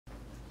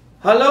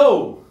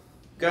Hello,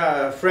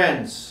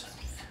 friends.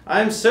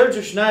 I'm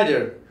Sergio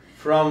Schneider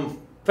from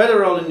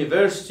Federal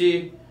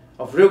University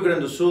of Rio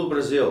Grande do Sul,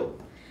 Brazil.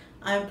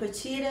 I'm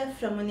Potira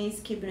from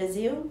Unisc,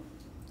 Brazil.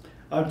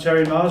 I'm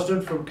Terry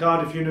Marsden from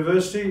Cardiff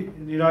University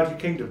in the United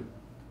Kingdom.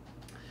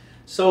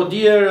 So,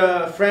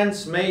 dear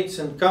friends, mates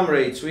and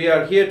comrades, we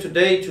are here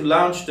today to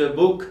launch the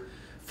book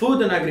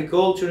Food and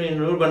Agriculture in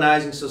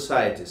Urbanizing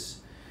Societies,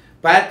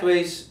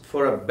 Pathways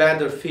for a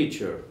Better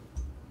Future.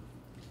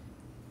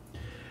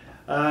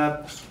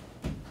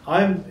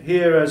 I'm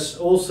here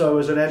also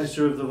as an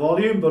editor of the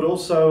volume, but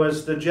also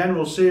as the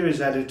general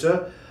series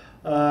editor.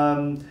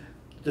 The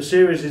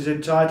series is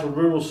entitled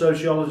Rural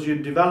Sociology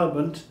and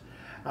Development,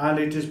 and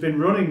it has been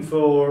running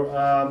for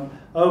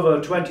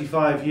over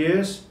 25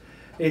 years.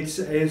 It's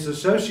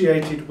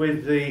associated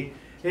with the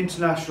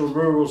International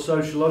Rural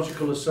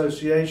Sociological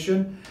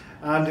Association,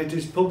 and it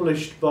is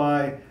published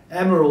by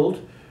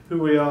Emerald, who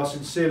we are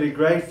sincerely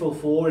grateful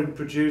for in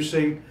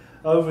producing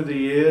over the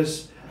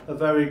years a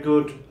very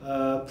good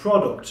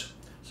product.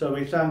 So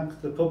we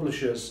thank the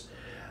publishers.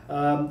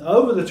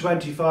 Over the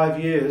 25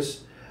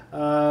 years,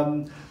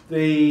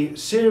 the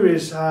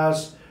series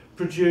has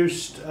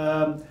produced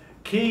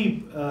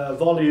key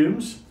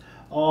volumes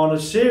on a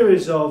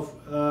series of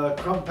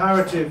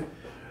comparative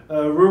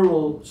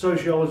rural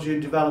sociology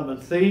and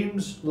development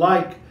themes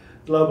like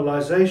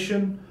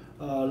globalization,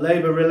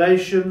 labour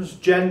relations,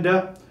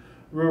 gender,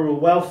 rural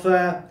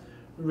welfare,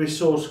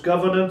 resource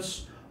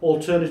governance,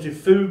 alternative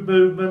food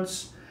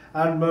movements,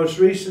 and most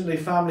recently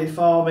family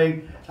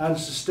farming and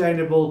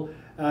sustainable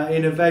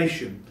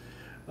innovation.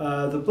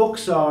 The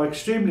books are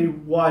extremely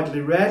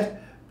widely read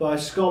by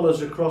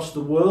scholars across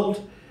the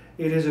world.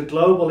 It is a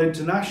global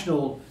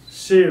international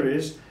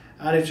series,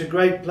 and it's a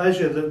great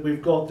pleasure that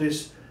we've got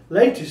this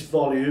latest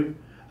volume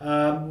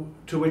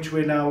to which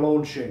we're now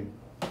launching.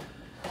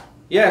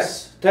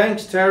 Yes,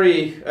 thanks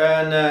Terry,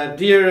 and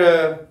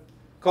dear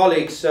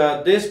colleagues,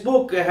 this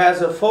book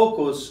has a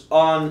focus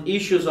on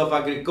issues of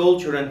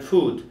agriculture and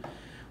food.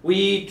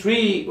 We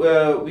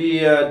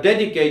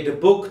dedicate the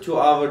book to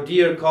our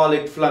dear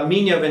colleague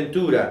Flaminia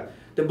Ventura.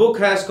 The book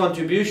has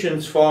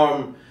contributions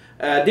from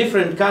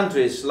different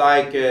countries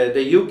like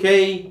the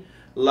UK,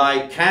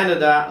 like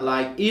Canada,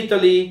 like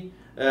Italy,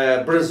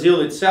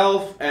 Brazil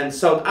itself, and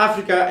South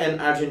Africa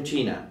and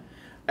Argentina.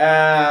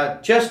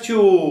 Just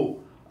to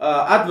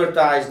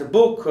advertise the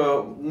book,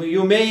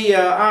 you may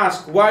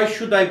ask, why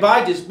should I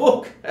buy this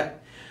book?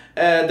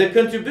 The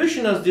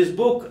contribution of this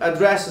book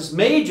addresses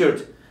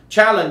major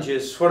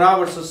challenges for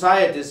our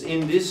societies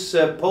in this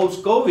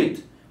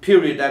post-COVID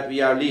period that we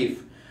are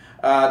living.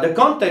 The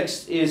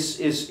context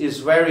is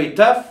very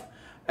tough,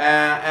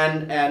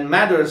 and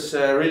matters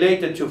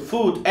related to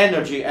food,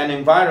 energy and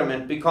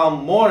environment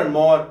become more and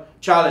more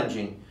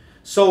challenging.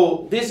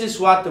 So this is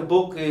what the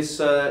book is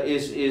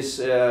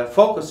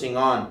focusing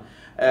on,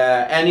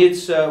 and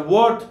it's a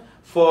word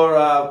for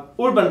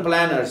urban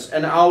planners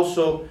and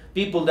also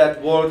people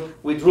that work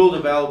with rural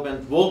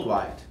development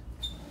worldwide.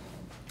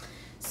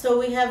 So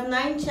we have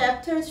 9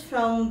 chapters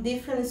from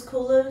different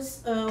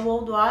scholars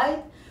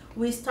worldwide.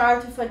 We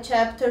start with a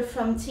chapter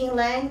from Tim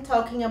Lang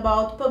talking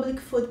about public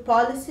food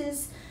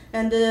policies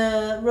and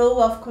the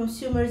role of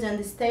consumers and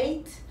the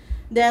state.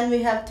 Then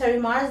we have Terry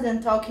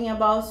Marsden talking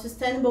about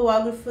sustainable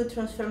agri-food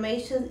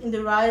transformation in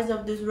the rise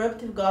of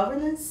disruptive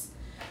governance.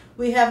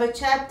 We have a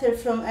chapter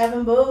from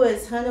Evan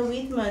Bowness, Hannah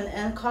Wittman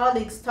and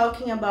colleagues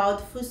talking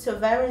about food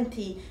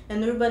sovereignty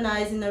and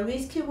urbanizing a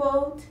risky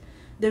world.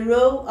 The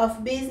role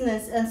of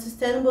business and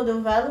sustainable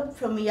development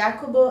from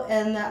Jacobo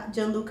and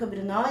Gianluca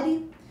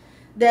Brunori.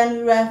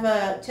 Then we have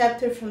a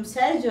chapter from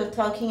Sergio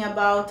talking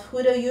about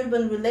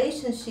rural-urban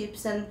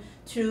relationships and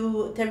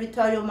through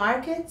territorial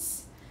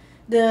markets.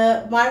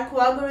 The Marc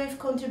Wegerif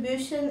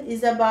contribution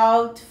is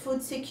about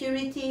food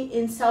security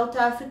in South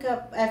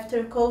Africa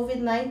after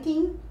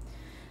COVID-19.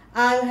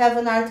 I have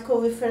an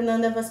article with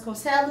Fernanda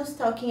Vasconcelos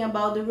talking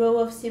about the role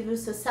of civil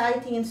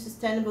society in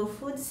sustainable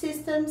food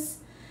systems.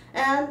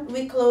 And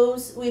we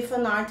close with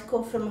an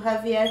article from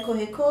Javier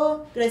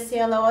Couretot,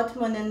 Graciela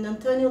Ottmann and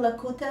Antonio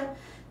Lattuca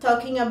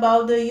talking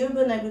about the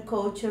urban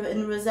agriculture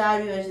in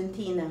Rosario,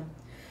 Argentina.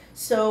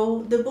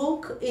 So the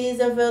book is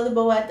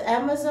available at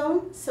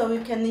Amazon, so you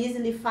can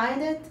easily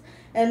find it.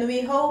 And we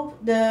hope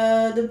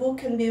the book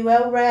can be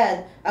well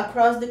read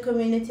across the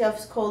community of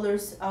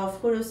scholars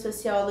of rural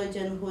sociology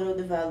and rural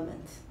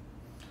development.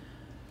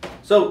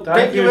 So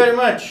thank you very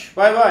much.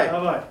 Bye-bye.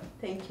 Bye-bye.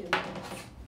 Thank you.